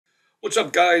What's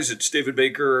up, guys? It's David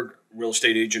Baker, real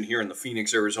estate agent here in the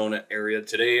Phoenix, Arizona area.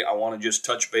 Today, I want to just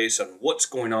touch base on what's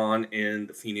going on in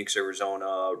the Phoenix,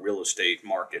 Arizona real estate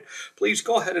market. Please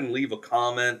go ahead and leave a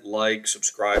comment, like,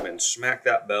 subscribe, and smack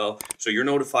that bell so you're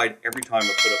notified every time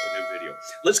I put up a new video.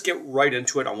 Let's get right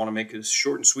into it. I want to make this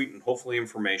short and sweet and hopefully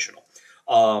informational.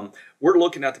 We're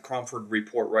looking at the Cromford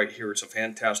report right here. It's a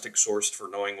fantastic source for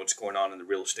knowing what's going on in the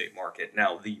real estate market.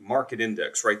 Now, the market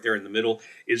index right there in the middle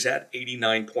is at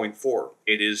 89.4.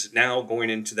 It is now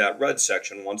going into that red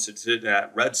section. Once it's in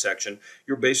that red section,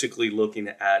 you're basically looking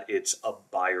at it's a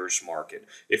buyer's market.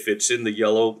 If it's in the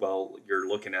yellow, well, you're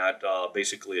looking at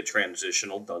basically a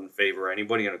transitional, doesn't favor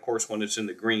anybody. And of course, when it's in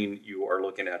the green, you are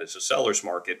looking at it's a seller's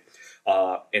market.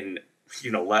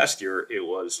 Last year it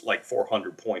was like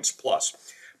 400 points plus.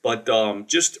 But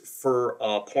just for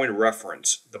a point of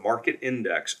reference, the market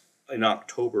index in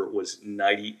October was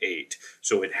 98.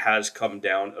 So it has come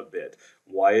down a bit.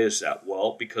 Why is that?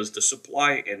 Well, because the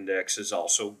supply index has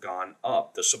also gone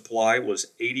up. The supply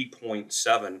was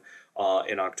 80.7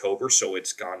 in October, so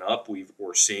it's gone up.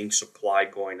 We're seeing supply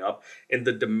going up. And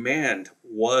the demand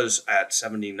was at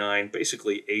 79,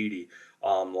 basically 80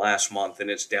 last month,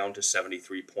 and it's down to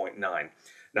 73.9.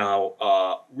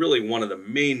 Now, really one of the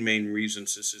main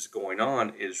reasons this is going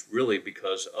on is really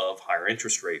because of higher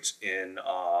interest rates. In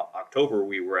October,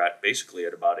 we were at basically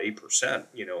at about 8%,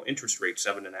 interest rate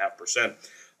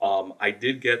 7.5%. I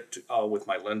did get with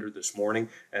my lender this morning,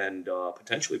 and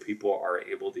potentially people are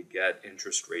able to get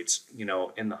interest rates,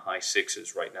 in the high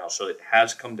sixes right now. So it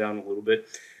has come down a little bit,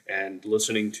 and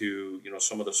listening to,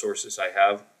 some of the sources I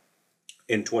have,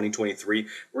 in 2023,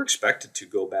 we're expected to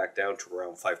go back down to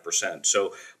around 5%.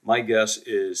 So my guess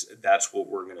is that's what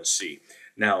we're going to see.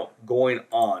 Now, going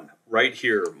on right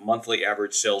here, monthly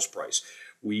average sales price.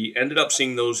 We ended up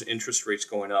seeing those interest rates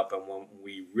going up, and when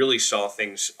we really saw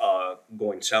things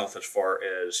going south as far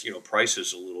as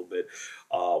prices a little bit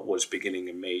was beginning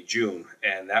in May, June,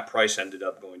 and that price ended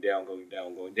up going down,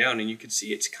 and you can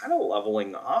see it's kind of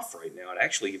leveling off right now. It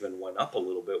actually even went up a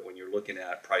little bit when you're looking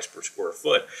at price per square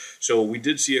foot. So we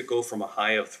did see it go from a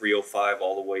high of 305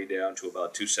 all the way down to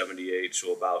about 278,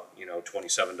 so about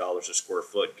 $27 a square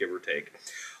foot, give or take.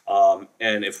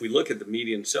 And if we look at the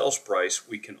median sales price,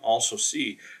 we can also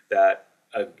see that,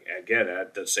 again,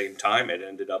 at the same time, it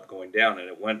ended up going down, and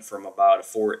it went from about a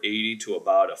 480 to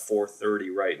about a 430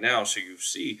 right now. So you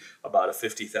see about a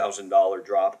 $50,000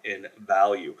 drop in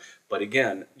value. But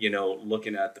again,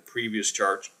 looking at the previous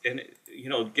chart and,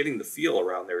 getting the feel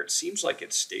around there, it seems like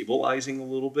it's stabilizing a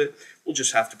little bit. We'll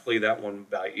just have to play that one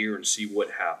by ear and see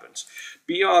what happens.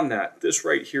 Beyond that, this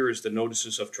right here is the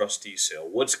notices of trustee sale.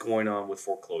 What's going on with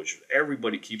foreclosures?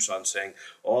 Everybody keeps on saying,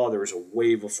 oh, there's a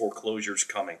wave of foreclosures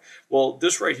coming. Well,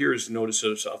 this right here is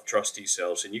notices of trustee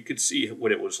sales, and you can see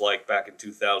what it was like back in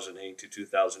 2008 to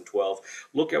 2012.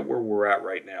 Look at where we're at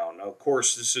right now. Now, of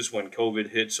course, this is when COVID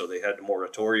hit, so they had the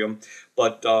moratorium,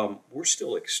 but we're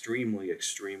still extremely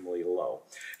low.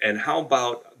 And how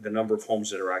about the number of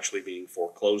homes that are actually being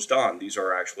foreclosed on? These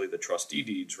are actually the trustee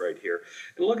deeds right here.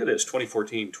 And look at this,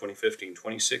 2014, 2015,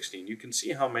 2016. You can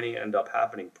see how many end up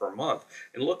happening per month.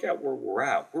 And look at where we're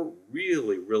at. We're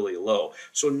really low.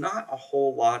 So not a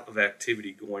whole lot of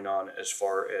activity going on as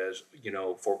far as,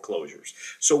 foreclosures.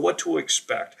 So what to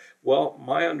expect? Well,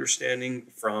 my understanding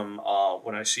from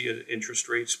when I see interest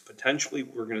rates, potentially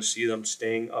we're going to see them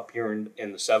staying up here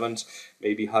in the sevens,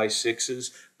 maybe high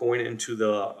sixes, going into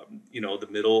the the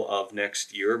middle of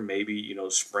next year, maybe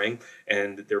spring,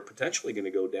 and they're potentially going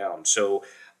to go down. So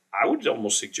I would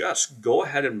almost suggest go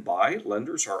ahead and buy.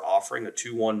 Lenders are offering a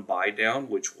 2-1 buy down,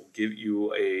 which will give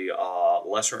you a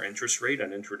lesser interest rate,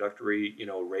 an introductory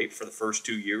rate for the first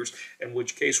 2 years. In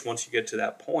which case, once you get to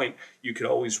that point, you could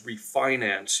always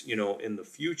refinance in the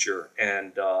future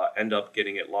and end up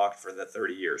getting it locked for the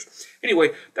 30 years.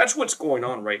 Anyway, that's what's going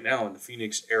on right now in the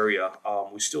Phoenix area.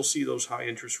 We still see those high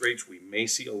interest rates. We may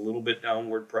see a little bit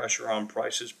downward pressure on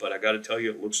prices, but I got to tell you,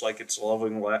 it looks like it's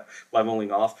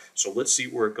leveling off. So let's see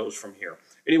where it goes from here.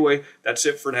 Anyway, that's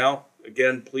it for now.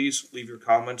 Again, please leave your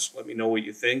comments. Let me know what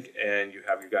you think, and you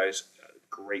have you guys a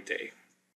great day.